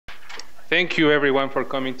Thank you everyone for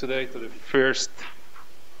coming today to the first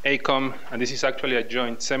ACOM, and this is actually a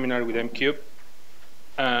joint seminar with MCube.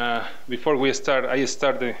 Before we start, I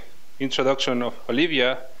start the introduction of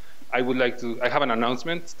Olivia. I have an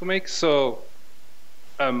announcement to make. So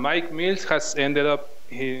Mike Mills has ended up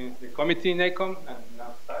in the committee in ACOM, and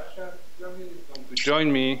now Sasha is going to join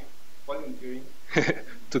me volunteering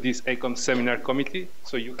to this ACOM seminar committee.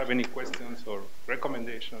 So you have any questions or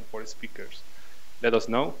recommendations for speakers, let us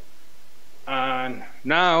know. And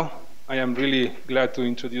now I am really glad to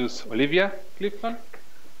introduce Olivia Clifton.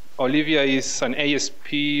 Olivia is an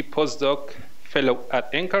ASP postdoc fellow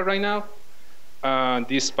at NCAR right now.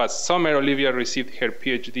 This past summer, Olivia received her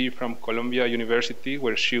PhD from Columbia University,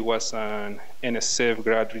 where she was an NSF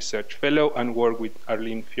grad research fellow and worked with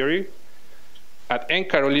Arlene Fury. At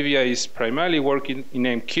NCAR, Olivia is primarily working in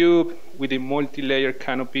MCube with a multi-layer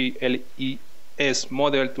canopy LES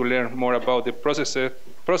model to learn more about the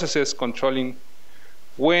processes controlling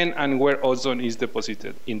when and where ozone is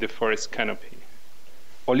deposited in the forest canopy.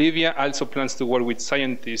 Olivia also plans to work with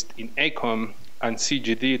scientists in ACOM and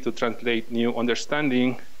CGD to translate new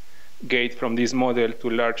understanding gained from this model to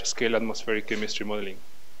large-scale atmospheric chemistry modeling.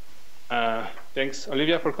 Thanks,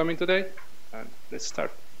 Olivia, for coming today. And let's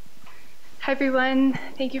start. Hi, everyone.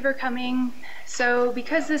 Thank you for coming. So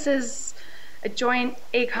because this is a joint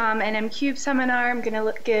ACOM and MCube seminar, I'm going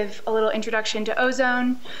to give a little introduction to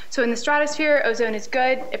ozone. So in the stratosphere, ozone is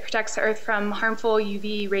good. It protects the Earth from harmful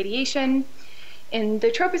UV radiation. In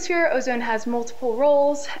the troposphere, ozone has multiple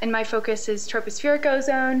roles, and my focus is tropospheric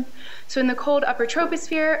ozone. So in the cold upper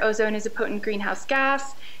troposphere, ozone is a potent greenhouse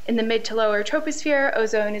gas. In the mid to lower troposphere,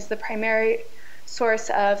 ozone is the primary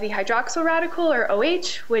source of the hydroxyl radical, or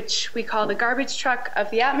OH, which we call the garbage truck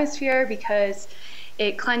of the atmosphere because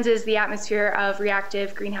it cleanses the atmosphere of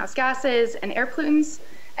reactive greenhouse gases and air pollutants.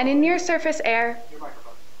 And in near surface air, your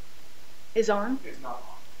microphone is on? It's not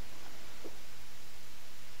on.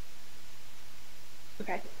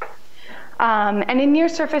 Okay. And in near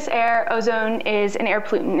surface air, ozone is an air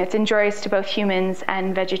pollutant. It's injurious to both humans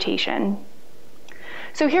and vegetation.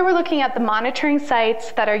 So here we're looking at the monitoring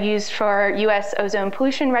sites that are used for US ozone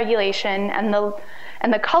pollution regulation, and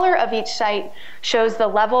the color of each site shows the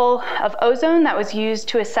level of ozone that was used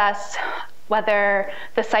to assess whether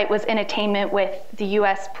the site was in attainment with the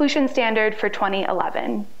US pollution standard for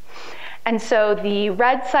 2011. And so the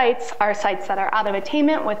red sites are sites that are out of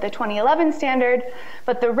attainment with the 2011 standard,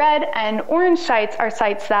 but the red and orange sites are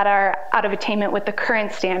sites that are out of attainment with the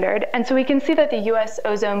current standard. And so we can see that the US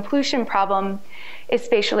ozone pollution problem is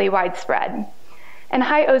spatially widespread. And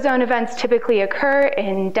high ozone events typically occur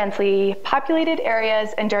in densely populated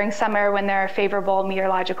areas and during summer when there are favorable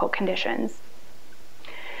meteorological conditions.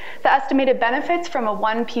 The estimated benefits from a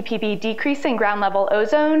 1 ppb decrease in ground level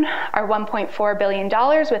ozone are $1.4 billion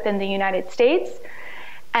within the United States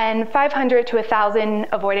and 500 to 1,000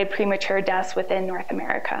 avoided premature deaths within North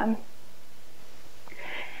America.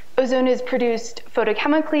 Ozone is produced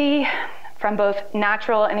photochemically from both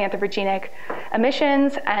natural and anthropogenic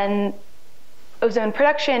emissions, and ozone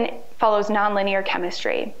production follows nonlinear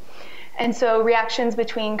chemistry. And so reactions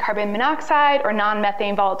between carbon monoxide or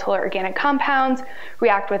non-methane volatile organic compounds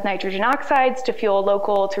react with nitrogen oxides to fuel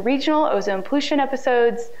local to regional ozone pollution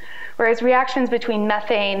episodes, whereas reactions between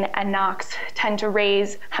methane and NOx tend to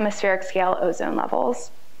raise hemispheric scale ozone levels.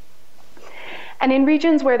 And in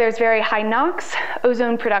regions where there's very high NOx,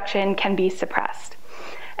 ozone production can be suppressed.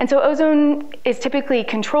 And so ozone is typically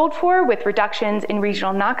controlled for with reductions in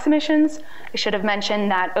regional NOx emissions. I should have mentioned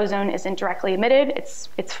that ozone isn't directly emitted.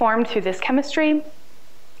 It's formed through this chemistry.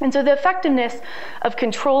 And so the effectiveness of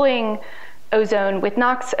controlling ozone with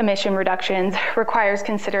NOx emission reductions requires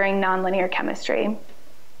considering nonlinear chemistry.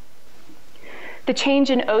 The change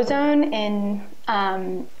in ozone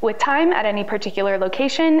with time at any particular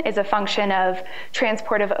location is a function of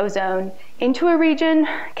transport of ozone into a region,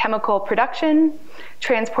 chemical production,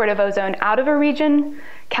 transport of ozone out of a region,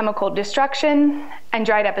 chemical destruction, and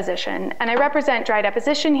dry deposition. And I represent dry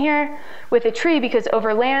deposition here with a tree because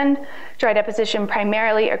over land, dry deposition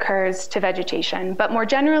primarily occurs to vegetation. But more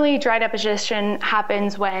generally, dry deposition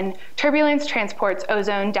happens when turbulence transports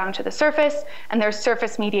ozone down to the surface, and there's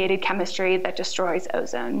surface-mediated chemistry that destroys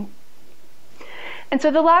ozone. And so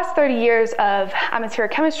the last 30 years of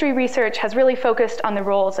atmospheric chemistry research has really focused on the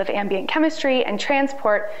roles of ambient chemistry and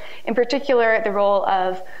transport, in particular the role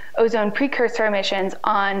of ozone precursor emissions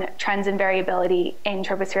on trends in variability in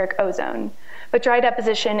tropospheric ozone. But dry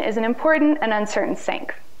deposition is an important and uncertain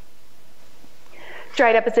sink.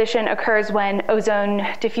 Dry deposition occurs when ozone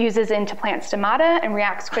diffuses into plant stomata and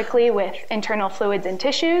reacts quickly with internal fluids and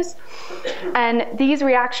tissues. And these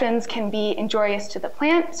reactions can be injurious to the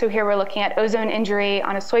plant. So here we're looking at ozone injury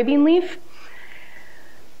on a soybean leaf.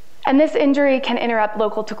 And this injury can interrupt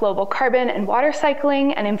local to global carbon and water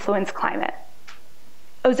cycling and influence climate.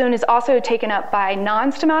 Ozone is also taken up by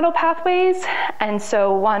nonstomatal pathways, and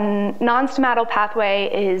so one nonstomatal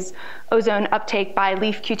pathway is ozone uptake by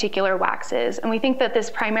leaf cuticular waxes. And we think that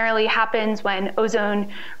this primarily happens when ozone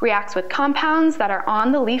reacts with compounds that are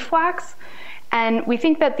on the leaf wax, and we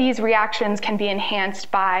think that these reactions can be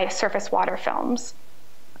enhanced by surface water films.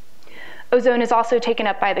 Ozone is also taken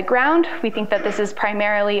up by the ground. We think that this is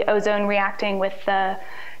primarily ozone reacting with the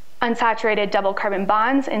unsaturated double carbon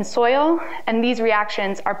bonds in soil, and these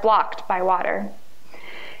reactions are blocked by water.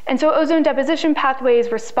 And so ozone deposition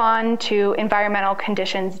pathways respond to environmental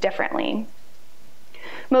conditions differently.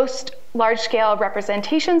 Most large-scale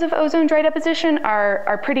representations of ozone dry deposition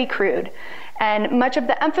are pretty crude, and much of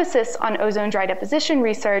the emphasis on ozone dry deposition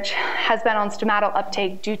research has been on stomatal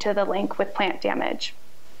uptake due to the link with plant damage.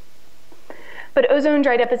 But ozone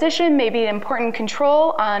dry deposition may be an important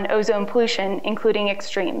control on ozone pollution, including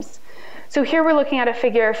extremes. So here we're looking at a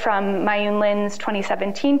figure from Mayun Lin's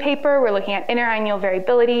 2017 paper. We're looking at interannual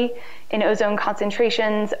variability in ozone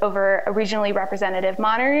concentrations over a regionally representative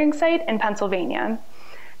monitoring site in Pennsylvania.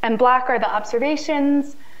 And black are the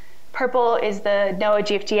observations. Purple is the NOAA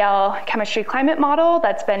GFDL chemistry climate model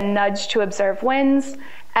that's been nudged to observe winds.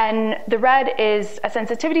 And the red is a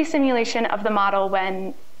sensitivity simulation of the model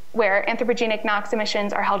where anthropogenic NOx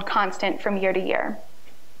emissions are held constant from year to year.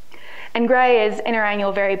 And gray is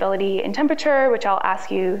interannual variability in temperature, which I'll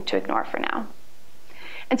ask you to ignore for now.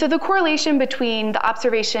 And so the correlation between the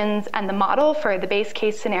observations and the model for the base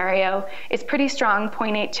case scenario is pretty strong,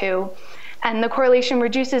 0.82, and the correlation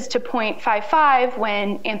reduces to 0.55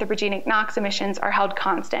 when anthropogenic NOx emissions are held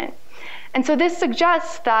constant. And so this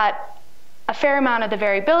suggests that a fair amount of the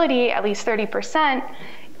variability, at least 30%,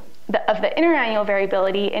 of the interannual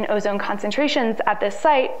variability in ozone concentrations at this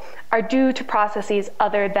site are due to processes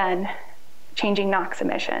other than changing NOx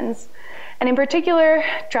emissions. And in particular,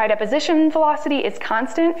 dry deposition velocity is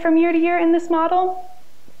constant from year to year in this model.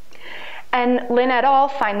 And Lin et al.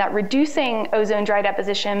 Find that reducing ozone dry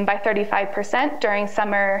deposition by 35% during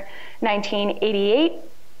summer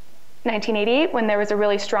 1988, when there was a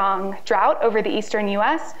really strong drought over the eastern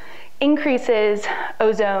US, increases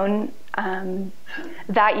ozone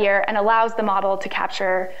that year and allows the model to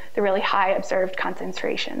capture the really high observed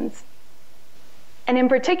concentrations. And in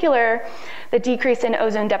particular, the decrease in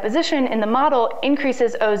ozone deposition in the model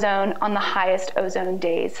increases ozone on the highest ozone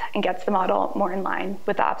days and gets the model more in line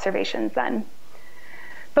with the observations then.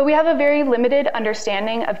 But we have a very limited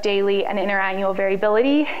understanding of daily and interannual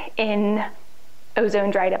variability in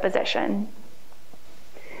ozone dry deposition.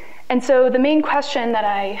 And so the main question that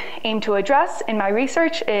I aim to address in my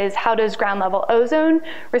research is, how does ground level ozone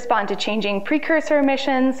respond to changing precursor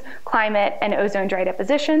emissions, climate, and ozone dry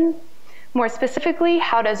deposition? More specifically,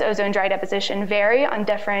 how does ozone dry deposition vary on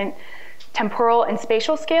different temporal and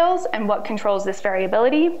spatial scales, and what controls this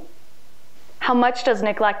variability? How much does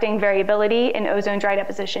neglecting variability in ozone dry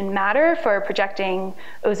deposition matter for projecting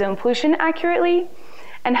ozone pollution accurately?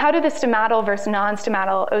 And how do the stomatal versus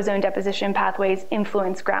non-stomatal ozone deposition pathways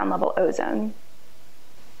influence ground level ozone?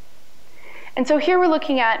 And so here we're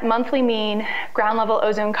looking at monthly mean ground level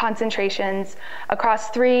ozone concentrations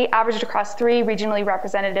averaged across three regionally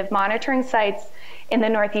representative monitoring sites in the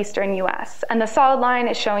northeastern US. And the solid line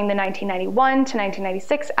is showing the 1991 to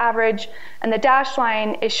 1996 average, and the dashed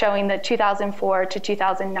line is showing the 2004 to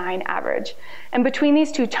 2009 average. And between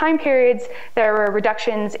these two time periods, there were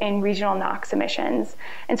reductions in regional NOx emissions.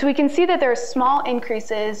 And so we can see that there are small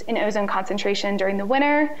increases in ozone concentration during the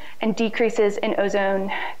winter and decreases in ozone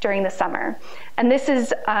during the summer. And this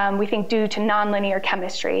is, we think, due to nonlinear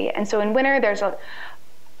chemistry. And so in winter,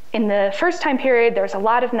 in the first time period, there's a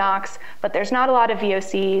lot of NOx, but there's not a lot of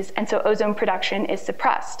VOCs, and so ozone production is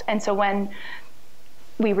suppressed. And so when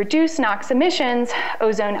we reduce NOx emissions,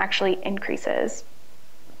 ozone actually increases.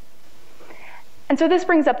 And so this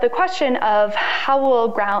brings up the question of how will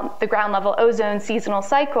the ground level ozone seasonal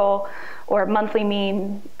cycle, or monthly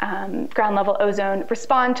mean ground level ozone,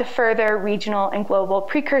 respond to further regional and global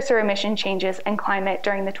precursor emission changes and climate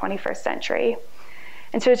during the 21st century.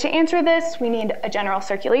 And so to answer this, we need a general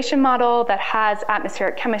circulation model that has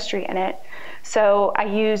atmospheric chemistry in it. So I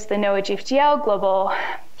use the NOAA GFDL global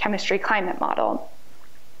chemistry climate model.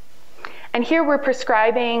 And here we're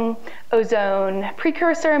prescribing ozone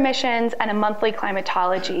precursor emissions and a monthly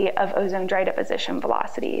climatology of ozone dry deposition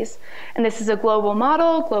velocities. And this is a global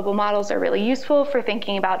model. Global models are really useful for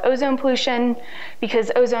thinking about ozone pollution because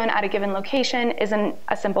ozone at a given location isn't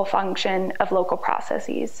a simple function of local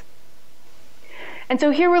processes. And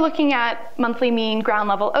so here we're looking at monthly mean ground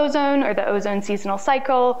level ozone, or the ozone seasonal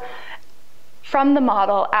cycle, from the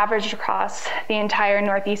model averaged across the entire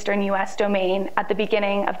northeastern US domain at the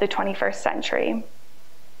beginning of the 21st century.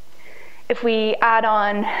 If we add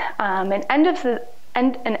on an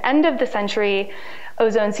end of the century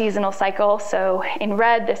ozone seasonal cycle, so in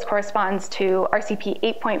red this corresponds to RCP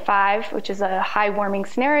 8.5, which is a high warming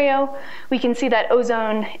scenario, we can see that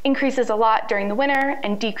ozone increases a lot during the winter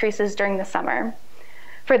and decreases during the summer.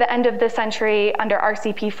 For the end of the century, under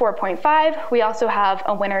RCP 4.5, we also have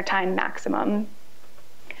a wintertime maximum.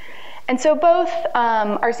 And so both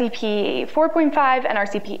RCP 4.5 and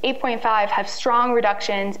RCP 8.5 have strong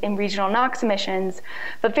reductions in regional NOx emissions,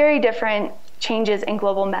 but very different changes in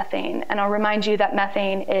global methane. And I'll remind you that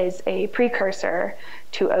methane is a precursor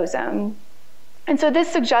to ozone. And so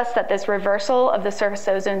this suggests that this reversal of the surface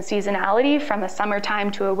ozone seasonality from a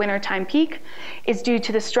summertime to a wintertime peak is due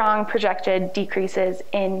to the strong projected decreases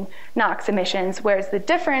in NOx emissions, whereas the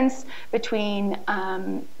difference between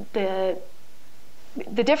the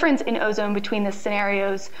difference in ozone between the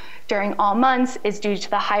scenarios during all months is due to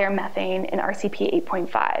the higher methane in RCP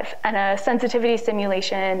 8.5. And a sensitivity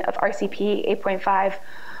simulation of RCP 8.5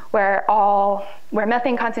 where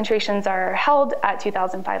methane concentrations are held at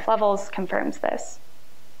 2005 levels confirms this.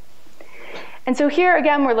 And so here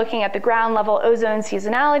again, we're looking at the ground level ozone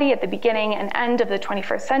seasonality at the beginning and end of the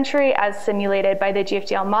 21st century as simulated by the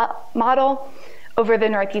GFDL model over the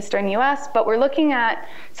northeastern US, but we're looking at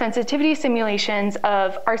sensitivity simulations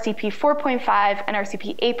of RCP 4.5 and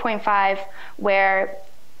RCP 8.5 where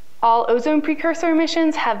all ozone precursor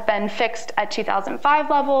emissions have been fixed at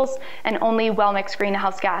 2005 levels, and only well-mixed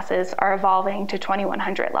greenhouse gases are evolving to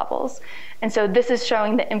 2100 levels. And so this is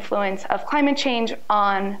showing the influence of climate change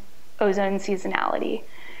on ozone seasonality.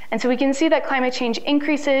 And so we can see that climate change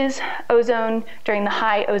increases ozone during the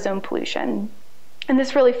high ozone pollution. And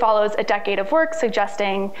this really follows a decade of work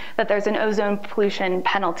suggesting that there's an ozone pollution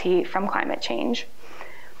penalty from climate change.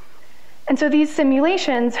 And so these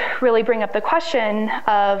simulations really bring up the question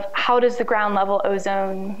of how does the ground level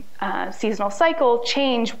ozone seasonal cycle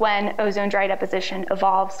change when ozone dry deposition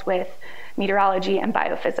evolves with meteorology and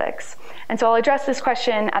biophysics. And so I'll address this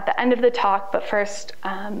question at the end of the talk, but first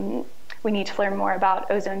we need to learn more about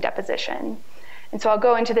ozone deposition. And so I'll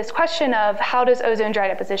go into this question of how does ozone dry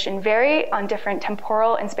deposition vary on different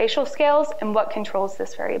temporal and spatial scales, and what controls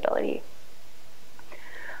this variability.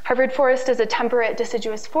 Hardwood forest is a temperate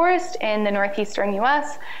deciduous forest in the northeastern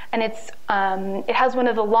US, and it has one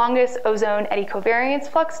of the longest ozone eddy covariance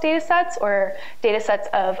flux datasets, or datasets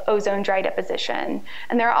of ozone dry deposition.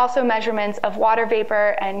 And there are also measurements of water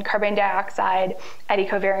vapor and carbon dioxide eddy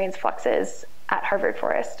covariance fluxes at Hardwood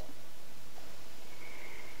forest.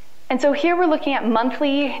 And so here we're looking at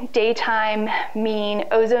monthly daytime mean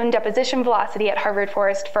ozone deposition velocity at Hardwood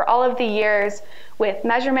forest for all of the years with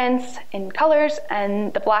measurements in colors,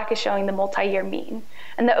 and the black is showing the multi-year mean.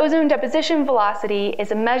 And the ozone deposition velocity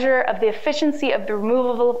is a measure of the efficiency of the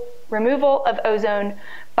removal of ozone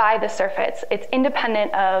by the surface. It's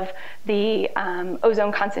independent of the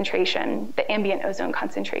ozone concentration, the ambient ozone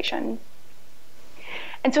concentration.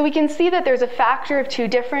 And so we can see that there's a factor of 2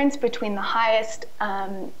 difference between the highest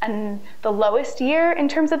and the lowest year in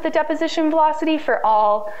terms of the deposition velocity for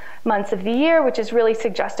all months of the year, which is really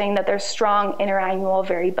suggesting that there's strong interannual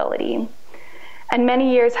variability. And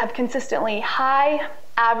many years have consistently high,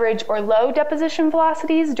 average, or low deposition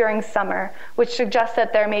velocities during summer, which suggests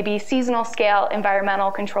that there may be seasonal scale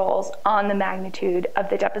environmental controls on the magnitude of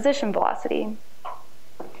the deposition velocity.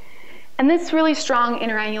 And this really strong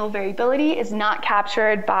interannual variability is not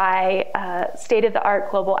captured by a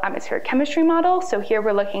state-of-the-art global atmospheric chemistry model. So here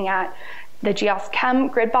we're looking at the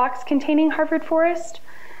GeoSChem grid box containing Hardwood forest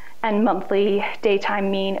and monthly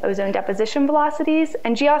daytime mean ozone deposition velocities.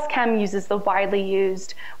 And GeoSChem uses the widely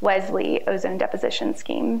used Wesley ozone deposition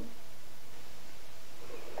scheme.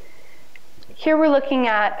 Here we're looking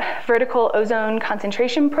at vertical ozone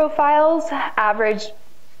concentration profiles, average.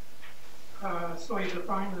 So you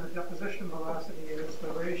define the deposition velocity as the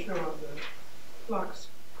ratio of the flux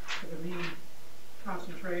to the mean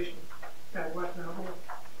concentration at what level?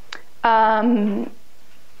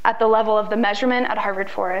 At the level of the measurement at Hardwood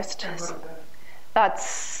forest. And what is that?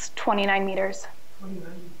 That's 29 meters.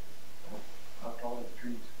 29? How tall are the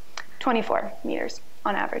trees? 24 meters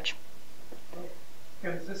on average.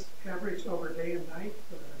 And is this average over day and night?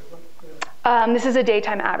 Or what, This is a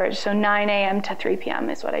daytime average, so 9 a.m. to 3 p.m.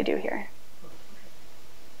 is what I do here.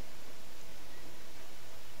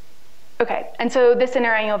 Okay, and so this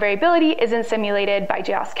interannual variability isn't simulated by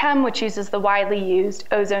GeoSChem, which uses the widely used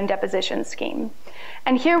ozone deposition scheme.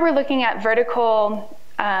 And here we're looking at vertical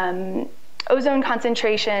ozone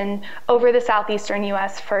concentration over the southeastern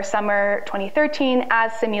US for summer 2013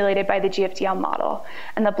 as simulated by the GFDL model.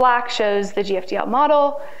 And the black shows the GFDL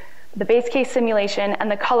model, the base case simulation,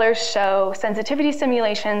 and the colors show sensitivity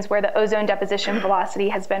simulations where the ozone deposition velocity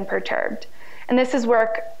has been perturbed. And this is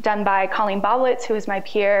work done by Colleen Boblitz, who is my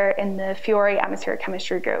peer in the Fiore atmospheric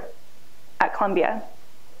chemistry group at Columbia.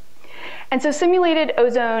 And so simulated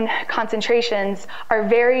ozone concentrations are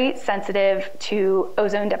very sensitive to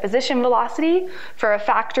ozone deposition velocity. For a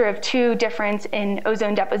factor of 2 difference in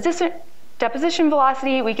ozone deposition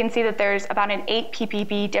velocity, we can see that there's about an 8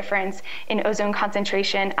 ppb difference in ozone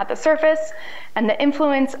concentration at the surface. And the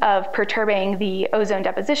influence of perturbing the ozone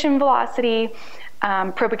deposition velocity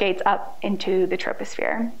propagates up into the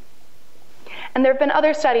troposphere. And there have been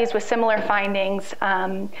other studies with similar findings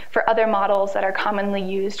for other models that are commonly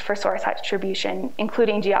used for source attribution,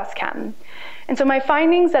 including GeoSChem. And so my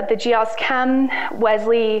findings that the GeoSChem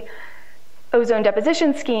Wesley ozone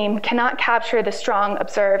deposition scheme cannot capture the strong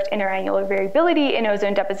observed interannular variability in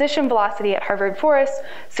ozone deposition velocity at Harvard Forest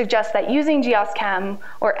suggests that using GeoSChem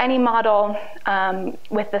or any model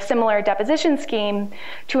with a similar deposition scheme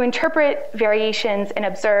to interpret variations in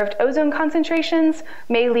observed ozone concentrations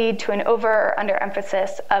may lead to an over or under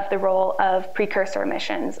emphasis of the role of precursor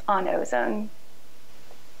emissions on ozone.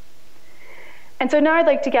 And so now I'd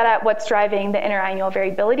like to get at what's driving the interannual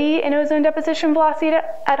variability in ozone deposition velocity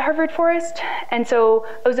at Harvard Forest. And so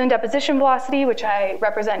ozone deposition velocity, which I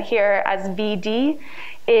represent here as VD,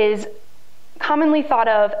 is commonly thought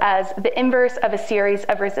of as the inverse of a series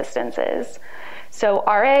of resistances. So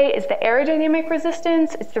RA is the aerodynamic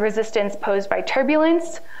resistance. It's the resistance posed by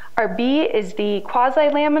turbulence. RB is the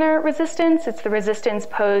quasi-laminar resistance. It's the resistance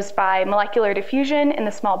posed by molecular diffusion in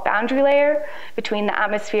the small boundary layer between the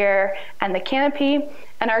atmosphere and the canopy.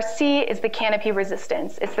 And RC is the canopy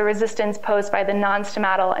resistance. It's the resistance posed by the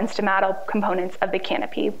non-stomatal and stomatal components of the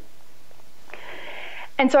canopy.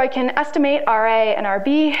 And so I can estimate RA and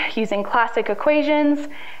RB using classic equations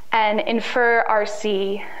and infer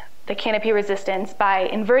RC, the canopy resistance, by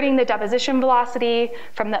inverting the deposition velocity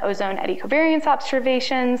from the ozone eddy covariance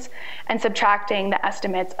observations and subtracting the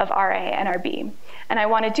estimates of RA and RB. And I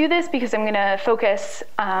want to do this because I'm going to focus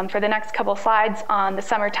for the next couple slides on the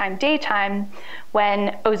summertime daytime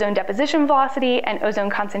when ozone deposition velocity and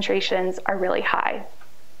ozone concentrations are really high.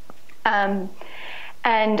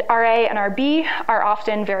 And RA and RB are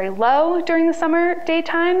often very low during the summer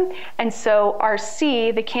daytime. And so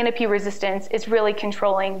RC, the canopy resistance, is really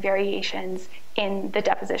controlling variations in the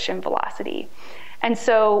deposition velocity. And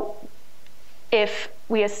so if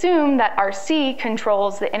we assume that RC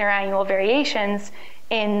controls the interannual variations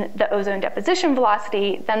in the ozone deposition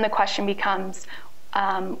velocity, then the question becomes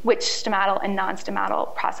which stomatal and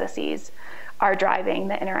non-stomatal processes are driving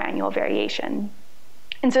the interannual variation.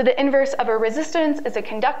 And so the inverse of a resistance is a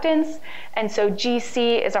conductance, and so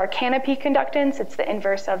GC is our canopy conductance. It's the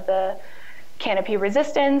inverse of the canopy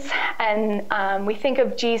resistance, and we think of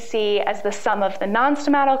GC as the sum of the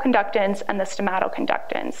non-stomatal conductance and the stomatal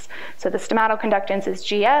conductance. So the stomatal conductance is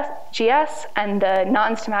GS, and the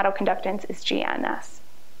non-stomatal conductance is GNS.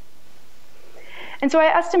 And so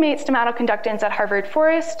I estimate stomatal conductance at Harvard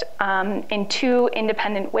Forest in 2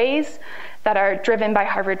 independent ways that are driven by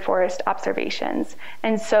Harvard Forest observations.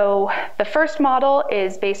 And so the first model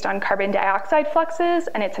is based on carbon dioxide fluxes,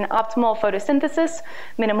 and it's an optimal photosynthesis,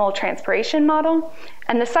 minimal transpiration model.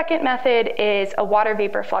 And the second method is a water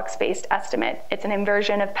vapor flux-based estimate. It's an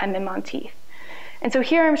inversion of Penman-Monteith. And so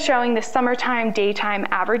here I'm showing the summertime daytime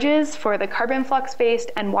averages for the carbon flux-based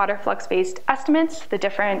and water flux-based estimates. The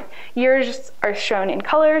different years are shown in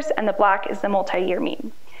colors, and the black is the multi-year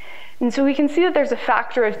mean. And so we can see that there's a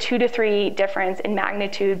factor of 2 to 3 difference in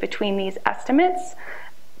magnitude between these estimates.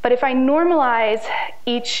 But if I normalize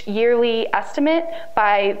each yearly estimate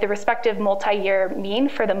by the respective multi-year mean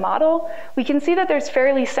for the model, we can see that there's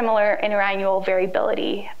fairly similar interannual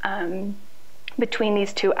variability between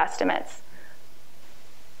these 2 estimates.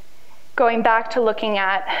 Going back to looking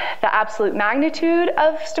at the absolute magnitude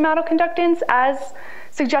of stomatal conductance as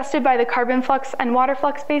suggested by the carbon flux and water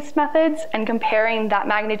flux-based methods, and comparing that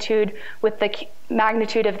magnitude with the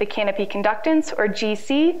magnitude of the canopy conductance, or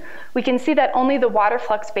GC, we can see that only the water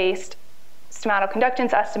flux-based stomatal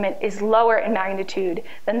conductance estimate is lower in magnitude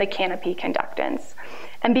than the canopy conductance.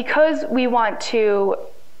 And because we want to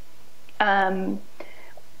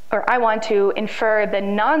or I want to infer the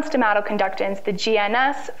non-stomatal conductance, the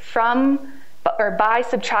GNS, by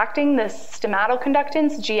subtracting the stomatal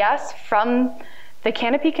conductance, GS, from the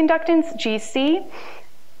canopy conductance, GC,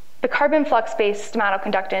 the carbon flux-based stomatal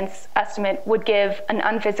conductance estimate would give an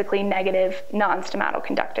unphysically negative non-stomatal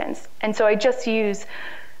conductance. And so I just use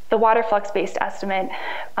the water flux-based estimate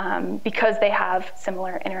because they have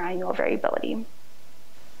similar interannual variability.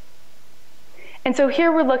 And so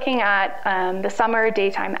here we're looking at the summer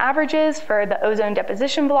daytime averages for the ozone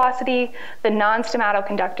deposition velocity, the non-stomatal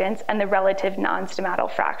conductance, and the relative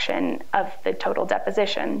non-stomatal fraction of the total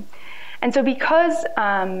deposition. And so because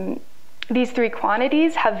these three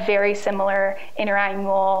quantities have very similar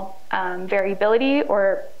interannual variability,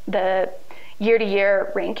 or the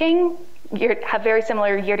year-to-year ranking, have very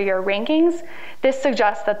similar year-to-year rankings, this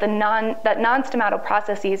suggests that non-stomatal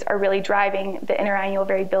processes are really driving the interannual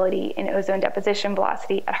variability in ozone deposition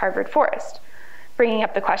velocity at Harvard Forest, bringing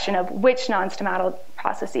up the question of which non-stomatal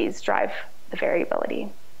processes drive the variability.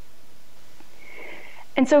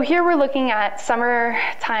 And so here we're looking at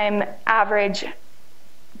summertime average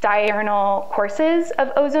diurnal courses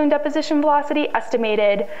of ozone deposition velocity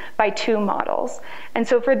estimated by two models. And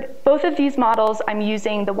so for both of these models, I'm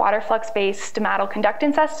using the water flux-based stomatal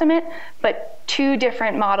conductance estimate, but two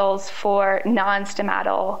different models for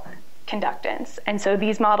non-stomatal conductance. And so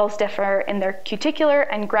these models differ in their cuticular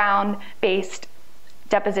and ground-based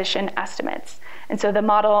deposition estimates. And so the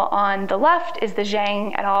model on the left is the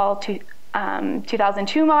Zhang et al.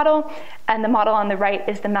 2002 model, and the model on the right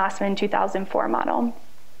is the Massman 2004 model.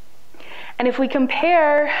 And if we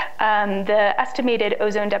compare the estimated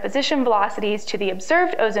ozone deposition velocities to the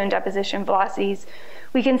observed ozone deposition velocities,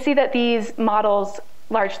 we can see that these models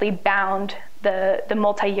largely bound the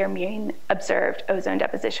multi-year mean observed ozone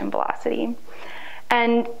deposition velocity.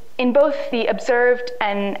 And in both the observed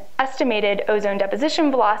and estimated ozone deposition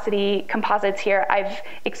velocity composites here, I've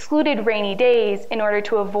excluded rainy days in order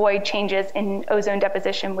to avoid changes in ozone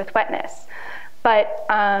deposition with wetness. But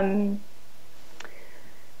I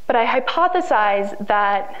hypothesize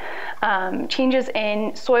that changes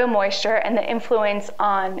in soil moisture and the influence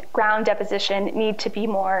on ground deposition need to be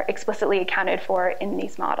more explicitly accounted for in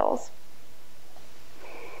these models.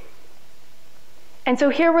 And so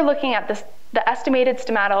here we're looking at the estimated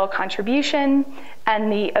stomatal contribution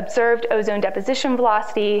and the observed ozone deposition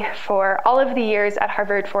velocity for all of the years at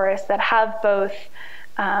Harvard Forest that have both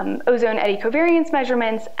ozone eddy covariance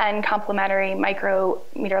measurements and complementary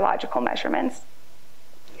micrometeorological measurements.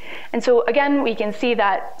 And so again, we can see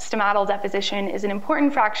that stomatal deposition is an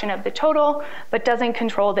important fraction of the total, but doesn't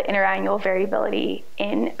control the interannual variability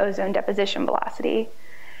in ozone deposition velocity.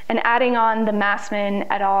 And adding on the Massman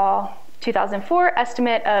et al. 2004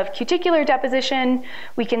 estimate of cuticular deposition,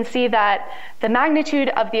 we can see that the magnitude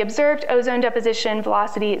of the observed ozone deposition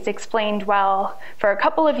velocity is explained well for a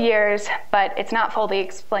couple of years, but it's not fully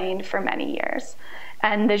explained for many years.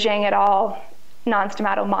 And the Zhang et al.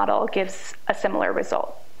 Non-stomatal model gives a similar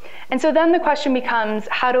result. And so then the question becomes,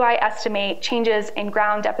 how do I estimate changes in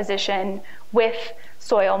ground deposition with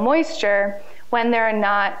soil moisture when there are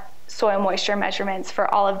not soil moisture measurements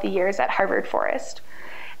for all of the years at Harvard Forest?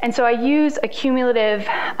 And so I use a cumulative,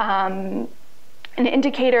 an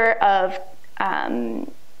indicator of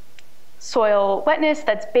soil wetness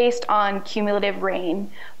that's based on cumulative rain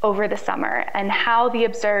over the summer and how the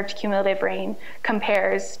observed cumulative rain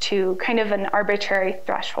compares to kind of an arbitrary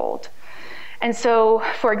threshold. And so,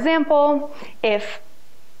 for example, if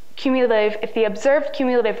the observed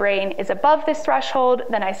cumulative rain is above this threshold,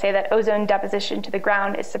 then I say that ozone deposition to the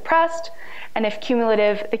ground is suppressed. And if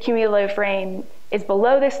the cumulative rain is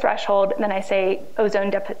below this threshold, then I say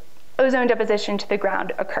ozone deposition to the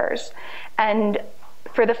ground occurs. And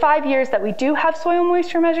for the 5 years that we do have soil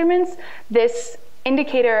moisture measurements, this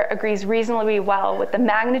indicator agrees reasonably well with the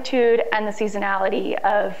magnitude and the seasonality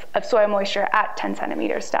of soil moisture at 10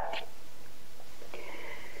 centimeters depth.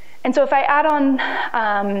 And so if I add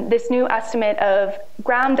on this new estimate of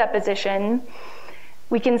ground deposition,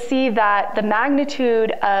 we can see that the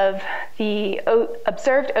magnitude of the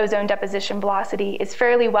observed ozone deposition velocity is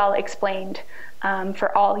fairly well explained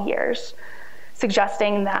for all years,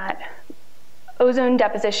 suggesting that ozone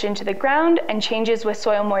deposition to the ground and changes with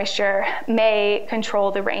soil moisture may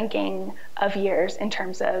control the ranking of years in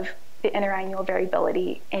terms of the interannual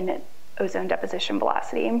variability in ozone deposition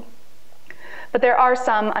velocity. But there are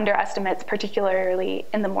some underestimates, particularly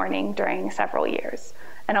in the morning during several years.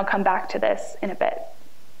 And I'll come back to this in a bit.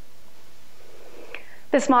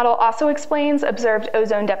 This model also explains observed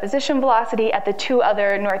ozone deposition velocity at the 2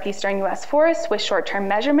 other northeastern US forests with short-term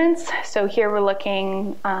measurements. So here we're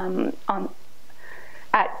looking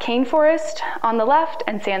at cane forest on the left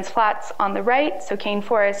and sands flats on the right. So cane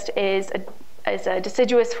forest is a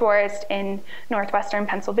deciduous forest in northwestern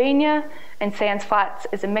Pennsylvania, and sands flats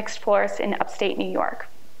is a mixed forest in upstate New York.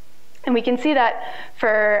 And we can see that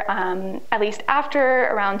for at least after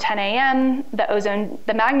around 10 a.m.,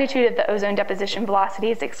 the magnitude of the ozone deposition velocity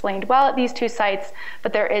is explained well at these two sites,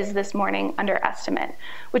 but there is this morning underestimate,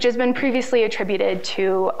 which has been previously attributed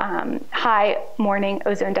to high morning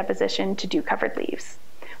ozone deposition to dew-covered leaves,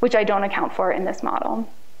 which I don't account for in this model.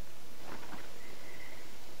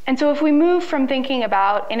 And so if we move from thinking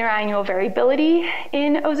about interannual variability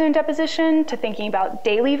in ozone deposition to thinking about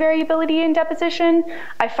daily variability in deposition,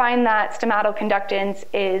 I find that stomatal conductance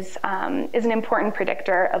is an important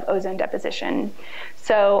predictor of ozone deposition.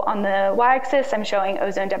 So on the y-axis, I'm showing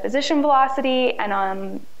ozone deposition velocity, and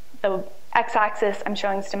on the x-axis, I'm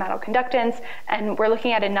showing stomatal conductance, and we're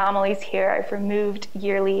looking at anomalies here. I've removed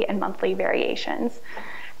yearly and monthly variations.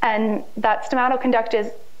 And that stomatal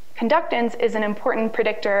conductance is an important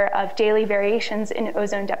predictor of daily variations in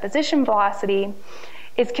ozone deposition velocity,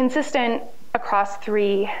 is consistent across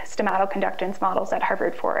three stomatal conductance models at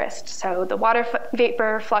Harvard Forest. So the water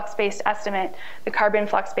vapor flux-based estimate, the carbon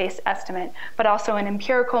flux-based estimate, but also an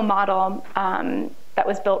empirical model that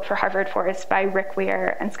was built for Harvard Forest by Rick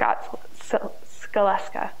Weir and Scott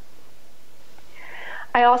Skaleska.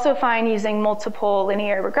 I also find using multiple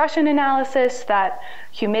linear regression analysis that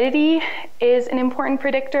humidity is an important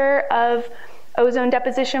predictor of ozone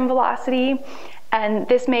deposition velocity, and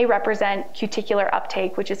this may represent cuticular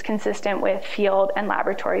uptake, which is consistent with field and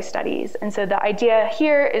laboratory studies. And so the idea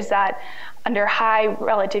here is that under high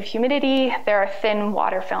relative humidity, there are thin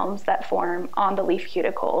water films that form on the leaf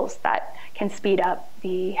cuticles that can speed up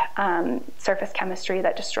the surface chemistry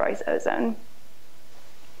that destroys ozone.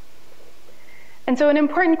 And so an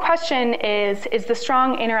important question is the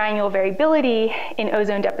strong interannual variability in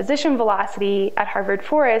ozone deposition velocity at Harvard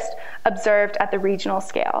Forest observed at the regional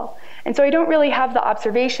scale? And so I don't really have the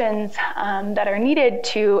observations that are needed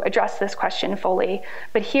to address this question fully,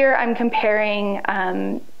 but here I'm comparing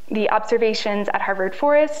the observations at Harvard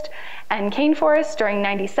Forest and cane forest during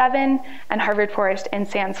 '97 and Harvard Forest and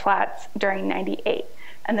sands flats during '98.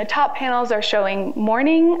 And the top panels are showing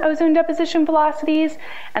morning ozone deposition velocities,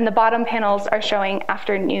 and the bottom panels are showing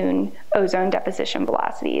afternoon ozone deposition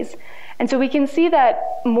velocities. And so we can see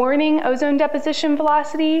that morning ozone deposition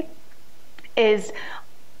velocity is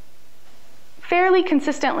fairly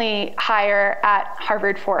consistently higher at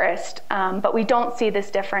Harvard Forest, but we don't see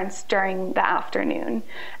this difference during the afternoon.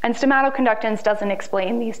 And stomatal conductance doesn't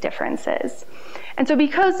explain these differences. And so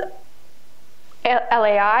because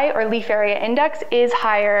LAI, or leaf area index, is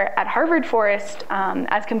higher at Harvard Forest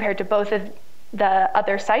as compared to both of the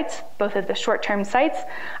other sites, both of the short-term sites,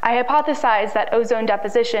 I hypothesize that ozone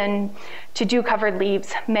deposition to dew-covered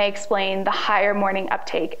leaves may explain the higher morning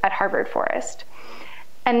uptake at Harvard Forest.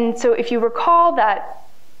 And so if you recall that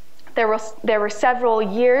there were several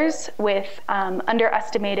years with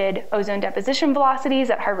underestimated ozone deposition velocities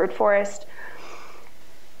at Harvard Forest,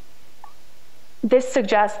 this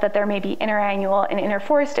suggests that there may be interannual and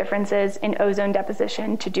interforest differences in ozone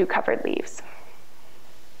deposition to dew-covered leaves.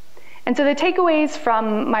 And so the takeaways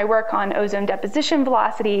from my work on ozone deposition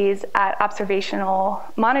velocities at observational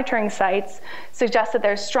monitoring sites suggest that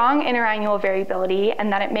there's strong interannual variability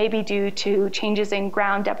and that it may be due to changes in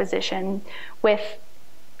ground deposition with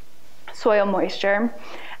soil moisture,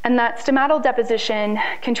 and that stomatal deposition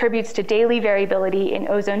contributes to daily variability in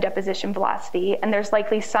ozone deposition velocity, and there's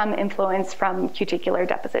likely some influence from cuticular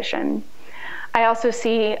deposition. I also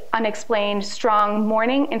see unexplained strong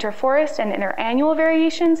morning interforest and interannual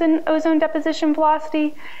variations in ozone deposition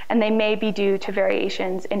velocity, and they may be due to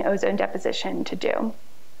variations in ozone deposition to dew.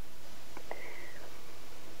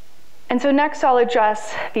 And so next I'll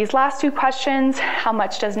address these last two questions. How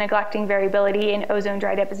much does neglecting variability in ozone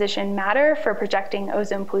dry deposition matter for projecting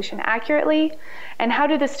ozone pollution accurately? And how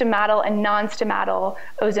do the stomatal and non-stomatal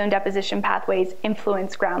ozone deposition pathways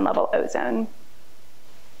influence ground level ozone?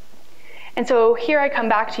 And so here I come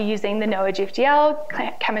back to using the NOAA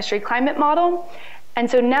GFDL chemistry climate model. And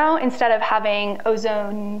so now, instead of having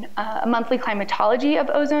a monthly climatology of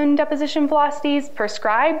ozone deposition velocities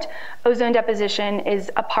prescribed, ozone deposition is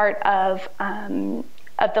a part of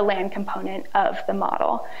the land component of the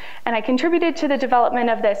model. And I contributed to the development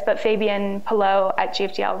of this, but Fabian Pelot at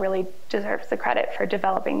GFDL really deserves the credit for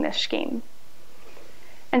developing this scheme.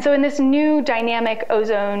 And so in this new dynamic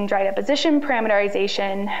ozone dry deposition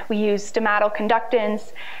parameterization, we use stomatal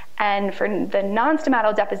conductance And for the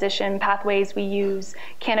non-stomatal deposition pathways, we use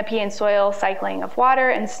canopy and soil cycling of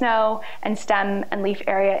water and snow and stem and leaf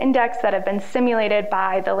area index that have been simulated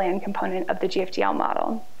by the land component of the GFDL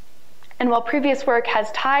model. And while previous work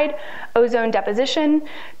has tied ozone deposition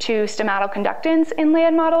to stomatal conductance in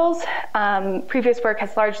land models, previous work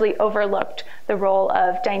has largely overlooked the role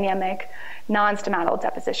of dynamic non-stomatal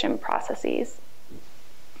deposition processes.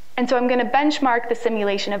 And so I'm going to benchmark the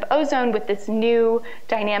simulation of ozone with this new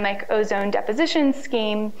dynamic ozone deposition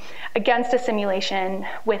scheme against a simulation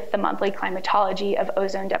with the monthly climatology of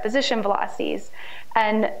ozone deposition velocities.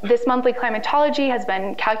 And this monthly climatology has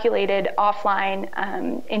been calculated offline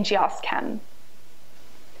in GeoSChem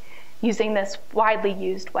using this widely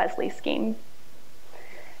used Wesley scheme.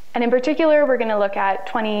 And in particular, we're going to look at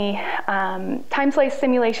 20 time slice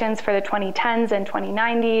simulations for the 2010s and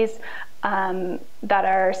 2090s that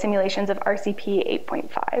are simulations of RCP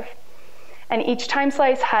 8.5. And each time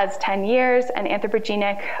slice has 10 years, and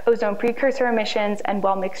anthropogenic ozone precursor emissions and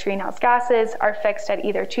well-mixed greenhouse gases are fixed at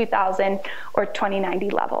either 2000 or 2090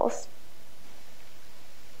 levels.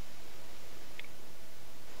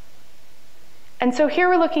 And so here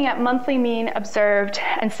we're looking at monthly mean observed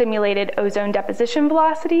and simulated ozone deposition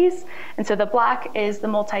velocities. And so the black is the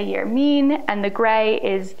multi-year mean, and the gray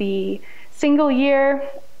is the single year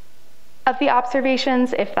of the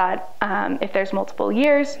observations if there's multiple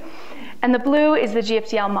years. And the blue is the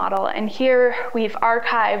GFDL model. And here we've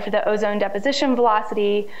archived the ozone deposition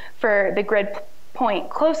velocity for the grid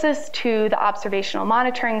point closest to the observational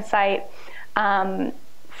monitoring site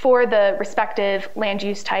for the respective land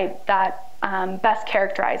use type that best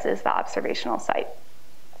characterizes the observational site.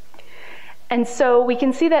 And so we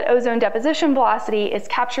can see that ozone deposition velocity is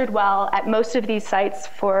captured well at most of these sites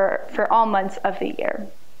for all months of the year.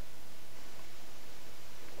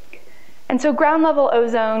 And so ground level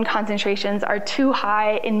ozone concentrations are too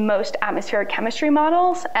high in most atmospheric chemistry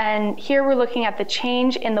models. And here we're looking at the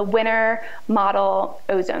change in the winter model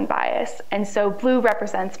ozone bias. And so blue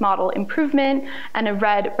represents model improvement and a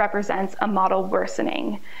red represents a model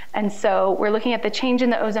worsening. And so we're looking at the change in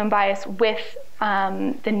the ozone bias with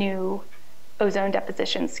the new ozone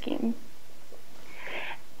deposition scheme.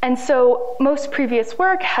 And so most previous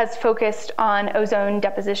work has focused on ozone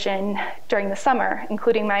deposition during the summer,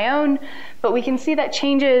 including my own, but we can see that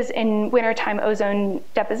changes in wintertime ozone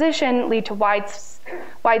deposition lead to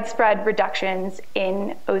widespread reductions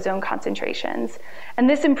in ozone concentrations. And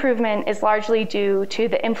this improvement is largely due to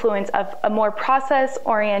the influence of a more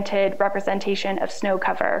process-oriented representation of snow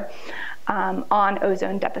cover on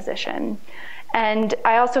ozone deposition. And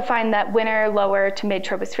I also find that winter lower to mid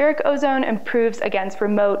tropospheric ozone improves against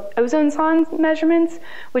remote ozone sonde measurements,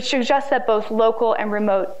 which suggests that both local and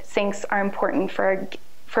remote sinks are important for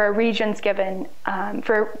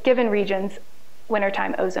given regions'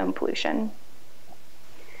 wintertime ozone pollution.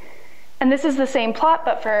 And this is the same plot,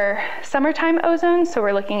 but for summertime ozone. So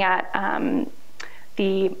we're looking at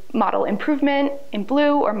the model improvement in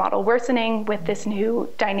blue or model worsening with this new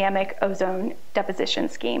dynamic ozone deposition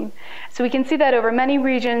scheme. So we can see that over many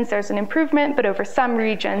regions there's an improvement, but over some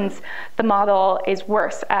regions the model is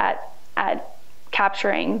worse at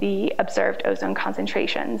capturing the observed ozone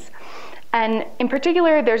concentrations. And in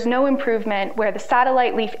particular, there's no improvement where the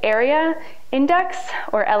satellite leaf area index,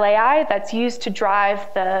 or LAI, that's used to drive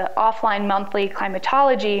the offline monthly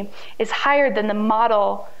climatology is higher than the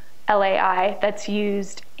model LAI that's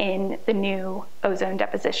used in the new ozone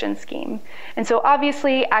deposition scheme. And so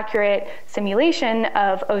obviously accurate simulation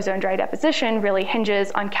of ozone dry deposition really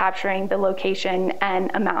hinges on capturing the location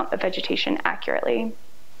and amount of vegetation accurately.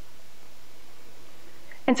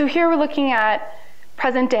 And so here we're looking at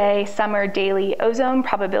present day summer daily ozone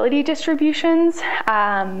probability distributions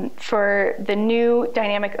for the new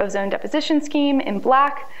dynamic ozone deposition scheme in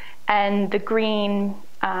black, and the green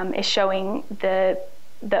is showing the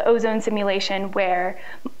ozone simulation where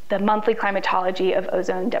the monthly climatology of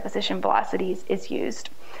ozone deposition velocities is used.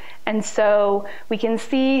 And so we can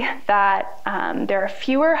see that there are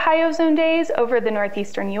fewer high ozone days over the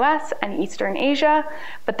northeastern US and eastern Asia,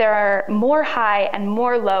 but there are more high and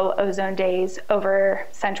more low ozone days over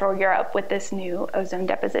Central Europe with this new ozone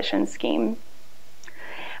deposition scheme.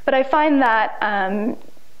 But I find that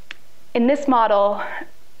in this model,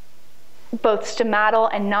 both stomatal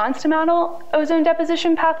and non-stomatal ozone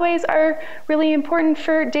deposition pathways are really important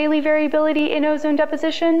for daily variability in ozone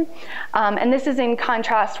deposition. And this is in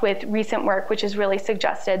contrast with recent work, which has really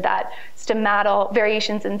suggested that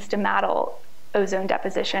variations in stomatal ozone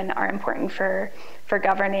deposition are important for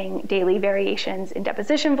governing daily variations in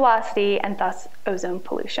deposition velocity and thus ozone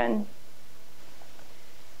pollution.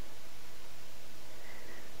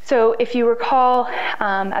 So if you recall,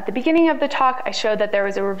 at the beginning of the talk, I showed that there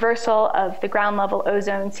was a reversal of the ground level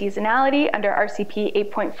ozone seasonality under RCP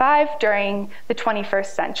 8.5 during the 21st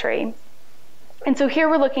century. And so here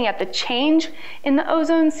we're looking at the change in the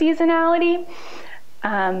ozone seasonality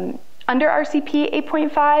under RCP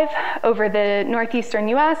 8.5 over the northeastern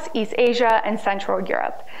US, East Asia, and Central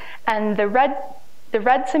Europe. And the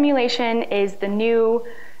red simulation is the new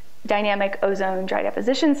dynamic ozone dry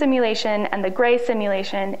deposition simulation, and the gray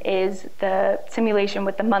simulation is the simulation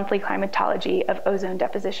with the monthly climatology of ozone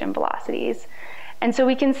deposition velocities. And so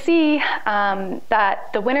we can see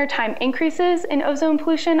that the wintertime increases in ozone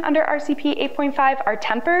pollution under RCP 8.5 are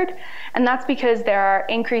tempered, and that's because there are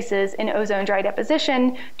increases in ozone dry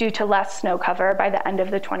deposition due to less snow cover by the end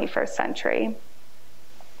of the 21st century.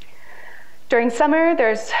 During summer,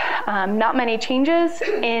 there's not many changes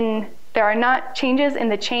there are not changes in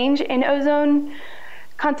the change in ozone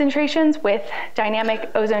concentrations with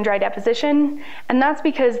dynamic ozone dry deposition, and that's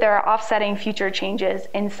because there are offsetting future changes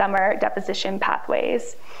in summer deposition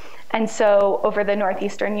pathways. And so over the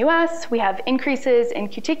northeastern US, we have increases in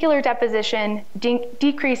cuticular deposition,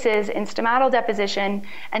 decreases in stomatal deposition,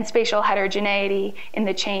 and spatial heterogeneity in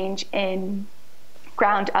the change in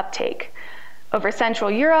ground uptake. Over Central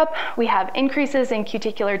Europe, we have increases in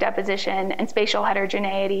cuticular deposition and spatial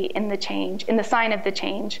heterogeneity in the sign of the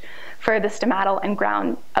change for the stomatal and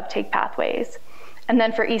ground uptake pathways. And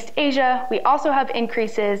then for East Asia, we also have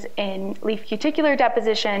increases in leaf cuticular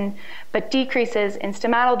deposition, but decreases in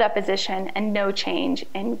stomatal deposition and no change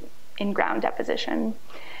in ground deposition.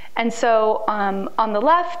 And so on the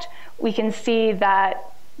left, we can see that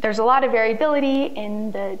there's a lot of variability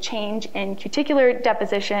in the change in cuticular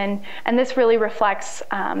deposition, and this really reflects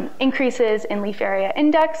increases in leaf area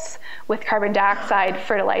index with carbon dioxide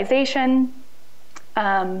fertilization,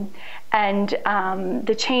 and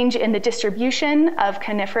the change in the distribution of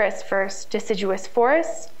coniferous versus deciduous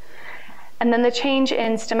forests. And then the change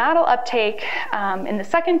in stomatal uptake in the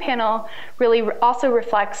second panel really also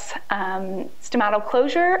reflects stomatal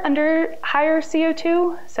closure under higher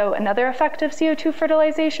CO2, so another effect of CO2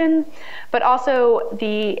 fertilization, but also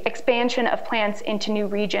the expansion of plants into new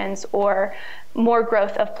regions or more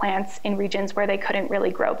growth of plants in regions where they couldn't really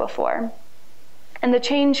grow before. And the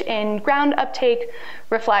change in ground uptake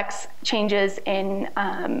reflects changes in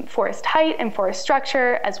forest height and forest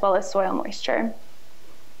structure, as well as soil moisture.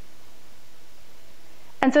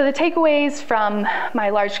 And so the takeaways from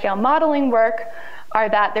my large-scale modeling work are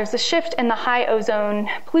that there's a shift in the high ozone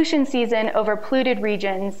pollution season over polluted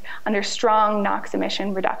regions under strong NOx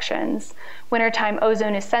emission reductions. Wintertime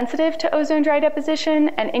ozone is sensitive to ozone dry deposition,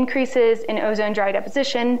 and increases in ozone dry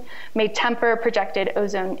deposition may temper projected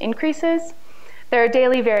ozone increases. There are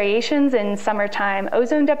daily variations in summertime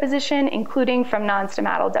ozone deposition, including from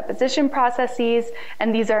non-stomatal deposition processes,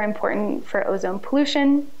 and these are important for ozone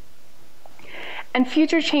pollution. And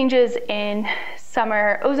future changes in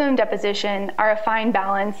summer ozone deposition are a fine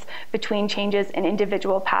balance between changes in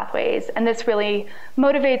individual pathways. And this really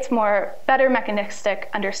motivates better mechanistic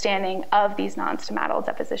understanding of these non-stomatal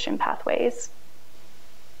deposition pathways.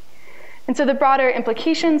 And so the broader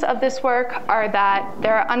implications of this work are that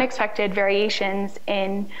there are unexpected variations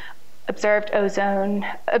in observed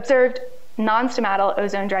non-stomatal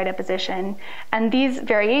ozone dry deposition, and these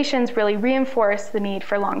variations really reinforce the need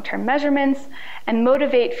for long-term measurements and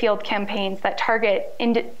motivate field campaigns that target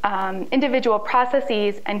individual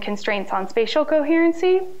processes and constraints on spatial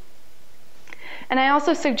coherency. And I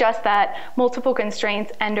also suggest that multiple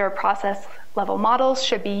constraints and/or process level models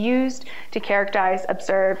should be used to characterize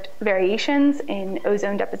observed variations in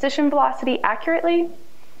ozone deposition velocity accurately.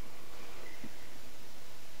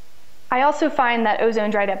 I also find that ozone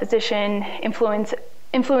dry deposition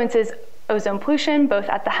influences ozone pollution both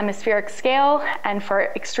at the hemispheric scale and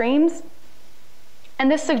for extremes.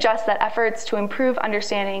 And this suggests that efforts to improve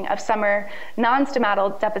understanding of summer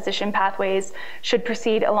non-stomatal deposition pathways should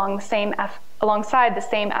proceed alongside the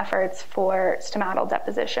same efforts for stomatal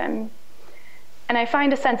deposition. And I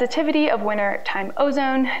find a sensitivity of wintertime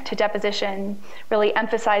ozone to deposition really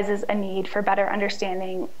emphasizes a need for better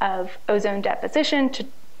understanding of ozone deposition to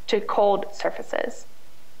cold surfaces.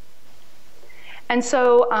 And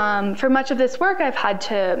so for much of this work, I've had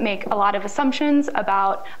to make a lot of assumptions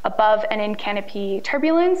about above and in canopy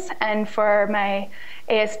turbulence. And for my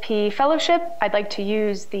ASP fellowship, I'd like to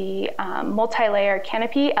use the multi-layer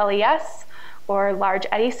canopy LES, or large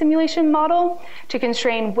eddy simulation model, to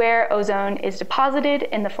constrain where ozone is deposited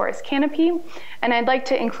in the forest canopy. And I'd like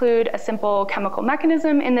to include a simple chemical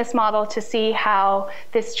mechanism in this model to see how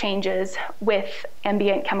this changes with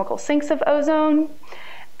ambient chemical sinks of ozone.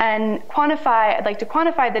 And I'd like to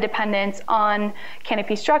quantify the dependence on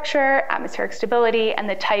canopy structure, atmospheric stability, and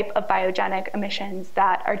the type of biogenic emissions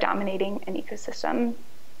that are dominating an ecosystem.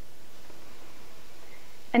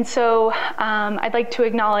 And so I'd like to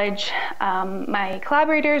acknowledge my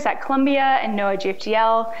collaborators at Columbia and NOAA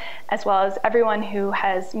GFDL, as well as everyone who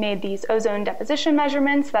has made these ozone deposition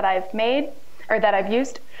measurements that I've made, or that I've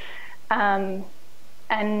used. And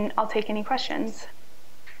I'll take any questions.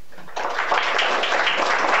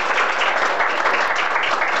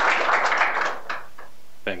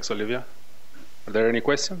 Thanks, Olivia. Are there any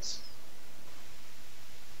questions?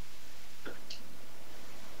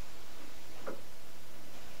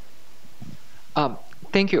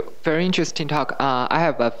 Thank you. Very interesting talk. I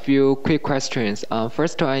have a few quick questions.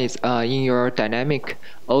 First one is, in your dynamic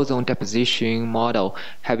ozone deposition model,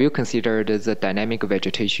 have you considered the dynamic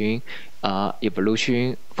vegetation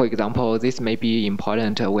evolution? For example, this may be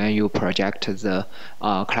important when you project the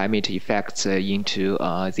climate effects into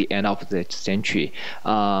the end of the century.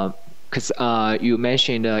 Because you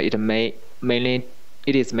mentioned it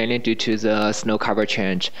is mainly due to the snow cover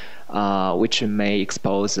change, which may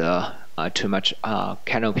expose too much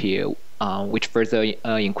canopy, which further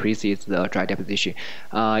increases the dry deposition.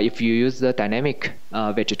 If you use the dynamic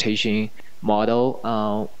vegetation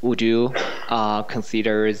model, would you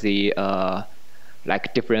consider the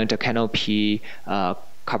like different canopy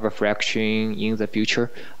cover fraction in the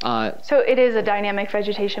future? So it is a dynamic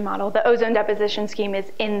vegetation model. The ozone deposition scheme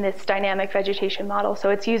is in this dynamic vegetation model.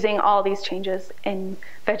 So it's using all these changes in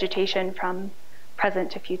vegetation from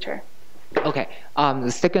present to future. Okay. The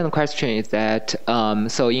second question is that,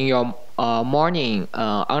 so in your morning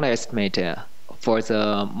underestimate for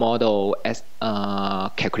the model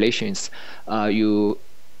calculations you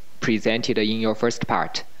presented in your first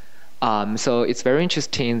part. So it's very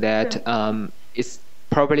interesting that it's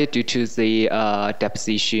probably due to the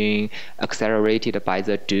deposition accelerated by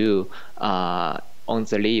the dew on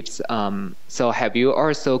the leaves. So have you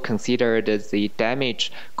also considered the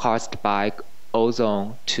damage caused by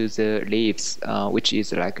ozone to the leaves, which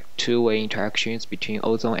is like two-way interactions between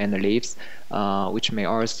ozone and the leaves, which may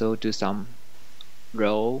also do some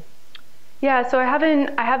role? Yeah, so I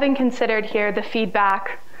haven't considered here the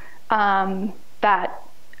feedback that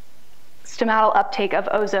stomatal uptake of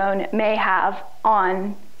ozone may have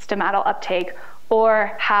on stomatal uptake,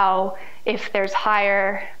 or how, if there's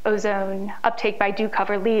higher ozone uptake by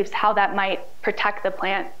dew-covered leaves, how that might protect the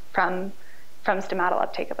plant from stomatal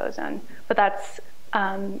uptake of ozone. But that's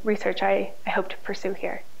research I hope to pursue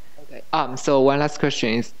here. Okay. So one last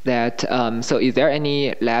question is that, so is there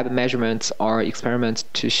any lab measurements or experiments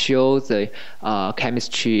to show the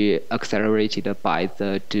chemistry accelerated by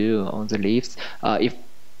the dew on the leaves? If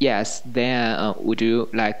yes, then would you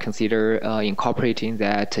like consider incorporating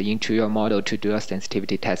that into your model to do a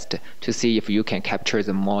sensitivity test to see if you can capture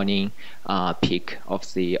the morning peak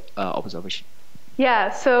of the observation?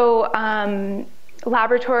 Yeah, so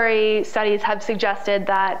laboratory studies have suggested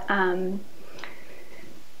that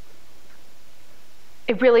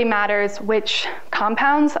it really matters which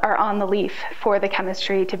compounds are on the leaf for the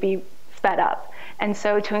chemistry to be sped up. And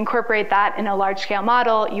so to incorporate that in a large-scale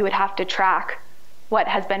model, you would have to track what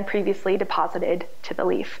has been previously deposited to the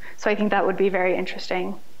leaf. So I think that would be very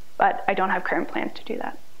interesting, but I don't have current plans to do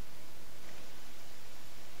that.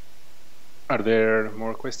 Are there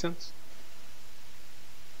more questions?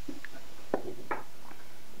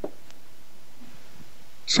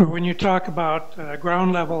 So when you talk about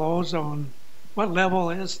ground level ozone, what level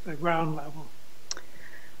is the ground level?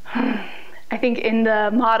 I think in the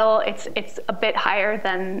model, it's a bit higher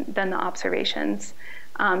than the observations.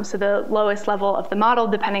 So the lowest level of the model,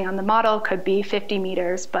 depending on the model, could be 50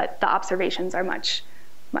 meters, but the observations are much,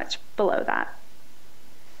 much below that.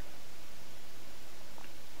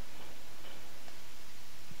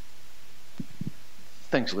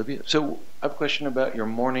 Thanks, Olivia. So I have a question about your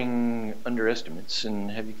morning underestimates,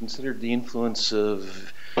 and have you considered the influence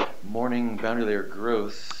of morning boundary layer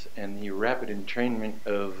growth and the rapid entrainment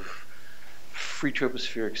of free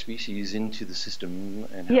tropospheric species into the system?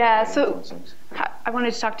 And yeah, so I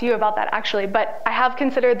wanted to talk to you about that actually, but I have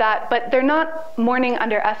considered that, but they're not morning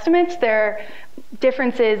underestimates, they're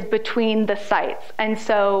differences between the sites. And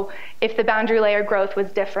so if the boundary layer growth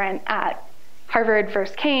was different at Harvard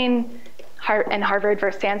versus Kane, and Harvard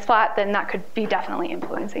versus Sands Flat, then that could be definitely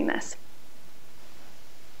influencing this.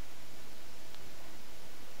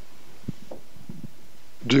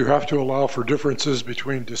 Do you have to allow for differences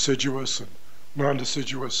between deciduous and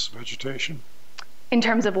non-deciduous vegetation? In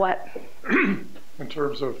terms of what? In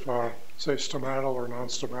terms of, say, stomatal or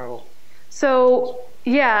non-stomatal? So,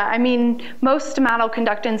 yeah, I mean, most stomatal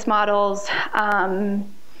conductance models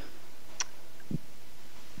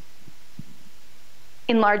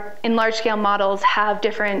in large scale models have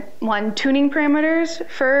different tuning parameters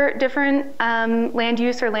for different land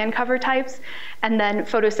use or land cover types, and then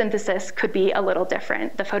photosynthesis could be a little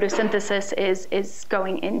different. The photosynthesis is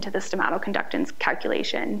going into the stomatal conductance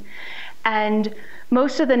calculation. And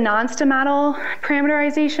most of the non-stomatal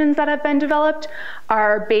parameterizations that have been developed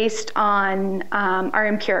are based on, are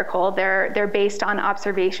empirical. They're based on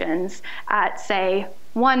observations at, say,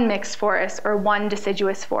 one mixed forest or one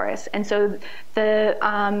deciduous forest. And so the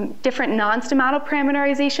different non-stomatal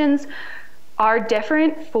parameterizations are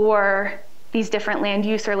different for these different land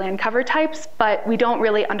use or land cover types, but we don't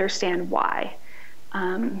really understand why.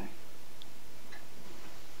 Are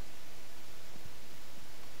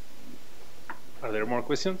there more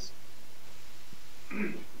questions?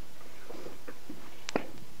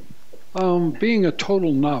 Being a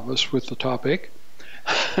total novice with the topic,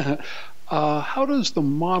 how does the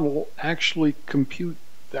model actually compute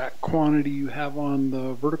that quantity you have on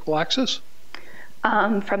the vertical axis?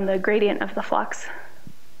 From the gradient of the flux.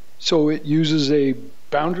 So it uses a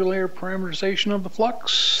boundary layer parameterization of the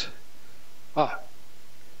flux?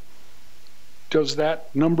 Does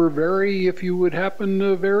that number vary if you would happen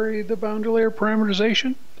to vary the boundary layer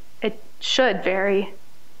parameterization? It should vary.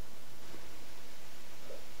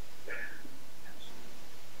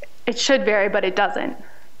 It should vary, but it doesn't.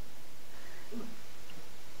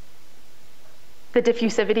 The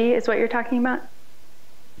diffusivity is what you're talking about?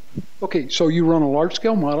 Okay, so you run a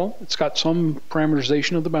large-scale model. It's got some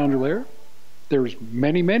parameterization of the boundary layer. There's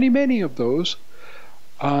many, many, many of those.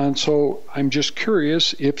 And so I'm just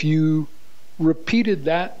curious if you repeated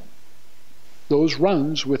those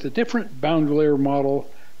runs with a different boundary layer model,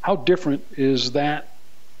 how different is that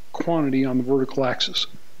quantity on the vertical axis?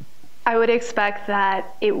 I would expect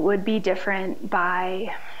that it would be different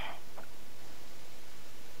by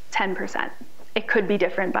 10%. It could be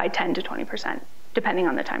different by 10 to 20%, depending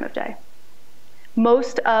on the time of day.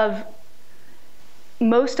 Most of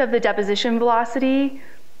the deposition velocity,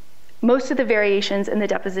 most of the variations in the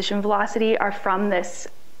deposition velocity are from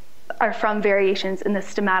variations in the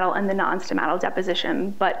stomatal and the non-stomatal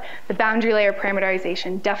deposition, but the boundary layer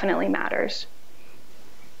parameterization definitely matters.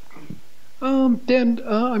 Dan,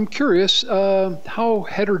 I'm curious, how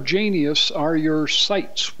heterogeneous are your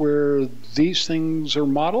sites where these things are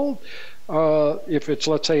modeled? If it's,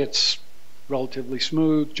 let's say it's relatively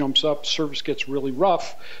smooth, jumps up, surface gets really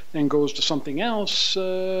rough, then goes to something else,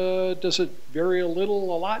 does it vary a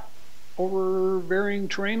lot over varying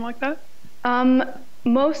terrain like that?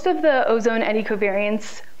 Most of the ozone eddy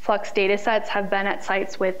covariance flux data sets have been at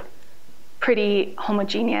sites with pretty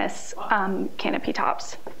homogeneous canopy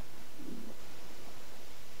tops.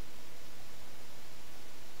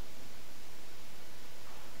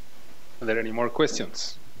 Are there any more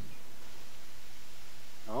questions?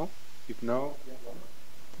 No? If no?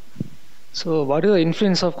 So what is the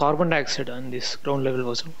influence of carbon dioxide on this ground level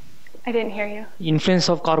ozone? I didn't hear you. Influence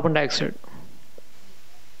of carbon dioxide.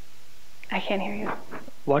 I can't hear you.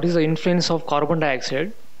 What is the influence of carbon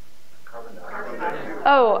dioxide?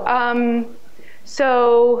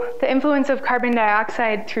 So the influence of carbon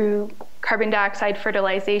dioxide through carbon dioxide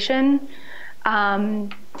fertilization,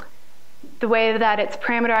 the way that it's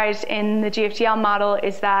parameterized in the GFDL model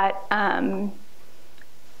is that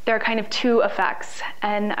there are kind of two effects.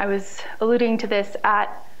 And I was alluding to this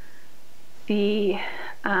at the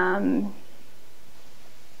end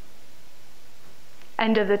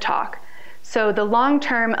of the talk. So the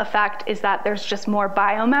long-term effect is that there's just more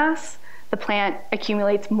biomass. The plant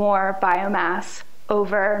accumulates more biomass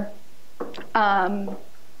over the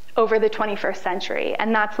 21st century.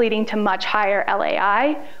 And that's leading to much higher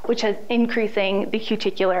LAI, which is increasing the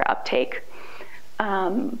cuticular uptake.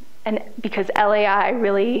 And because LAI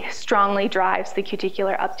really strongly drives the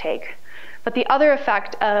cuticular uptake. But the other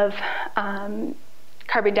effect of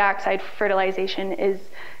carbon dioxide fertilization is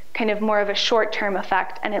kind of more of a short-term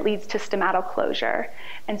effect, and it leads to stomatal closure.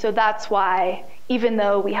 And so that's why, even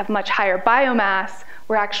though we have much higher biomass,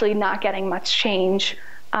 we're actually not getting much change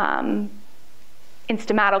in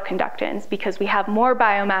stomatal conductance because we have more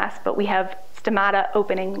biomass, but we have stomata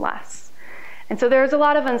opening less. And so there's a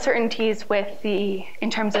lot of uncertainties with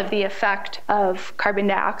in terms of the effect of carbon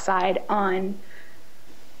dioxide on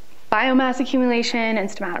biomass accumulation and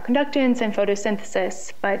stomatal conductance and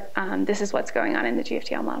photosynthesis, but this is what's going on in the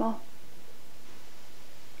GFDL model.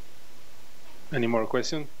 Any more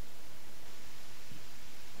questions?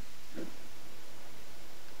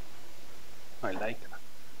 I like that.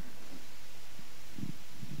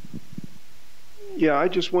 Yeah, I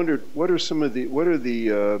just wondered, what are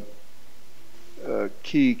the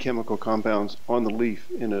key chemical compounds on the leaf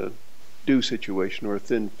in a dew situation or a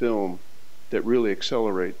thin film that really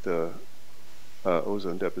accelerate the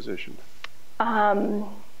ozone deposition?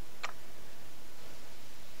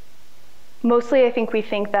 Mostly, I think we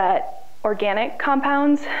think that organic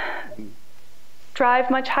compounds drive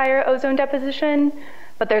much higher ozone deposition,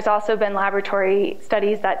 but there's also been laboratory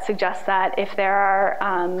studies that suggest that if there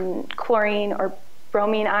are chlorine or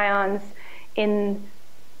bromine ions in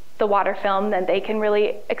the water film, then they can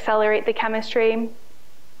really accelerate the chemistry.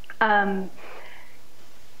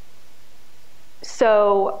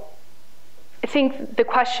 So I think the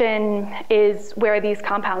question is, where are these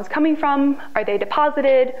compounds coming from? Are they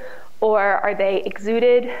deposited, or are they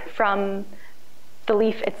exuded from the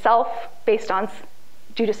leaf itself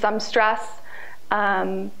due to some stress,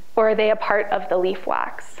 or are they a part of the leaf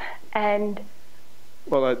wax? And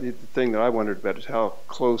well, the thing that I wondered about is how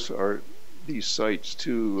close are these sites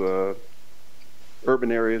to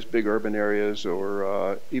urban areas, big urban areas,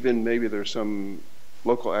 or even maybe there's some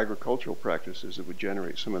local agricultural practices that would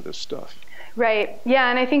generate some of this stuff. Right, yeah,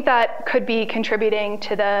 and I think that could be contributing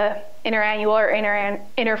to the interannual or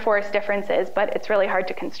interforest differences, but it's really hard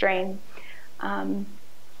to constrain.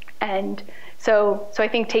 And so I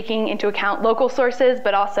think taking into account local sources,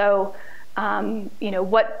 but also,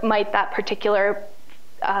 what might that particular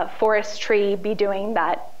forest tree be doing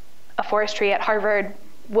that a forest tree at Harvard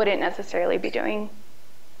wouldn't necessarily be doing.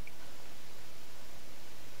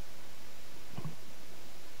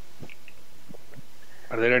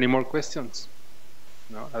 Are there any more questions?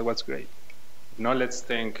 No, that was great. Now let's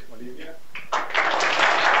thank Olivia.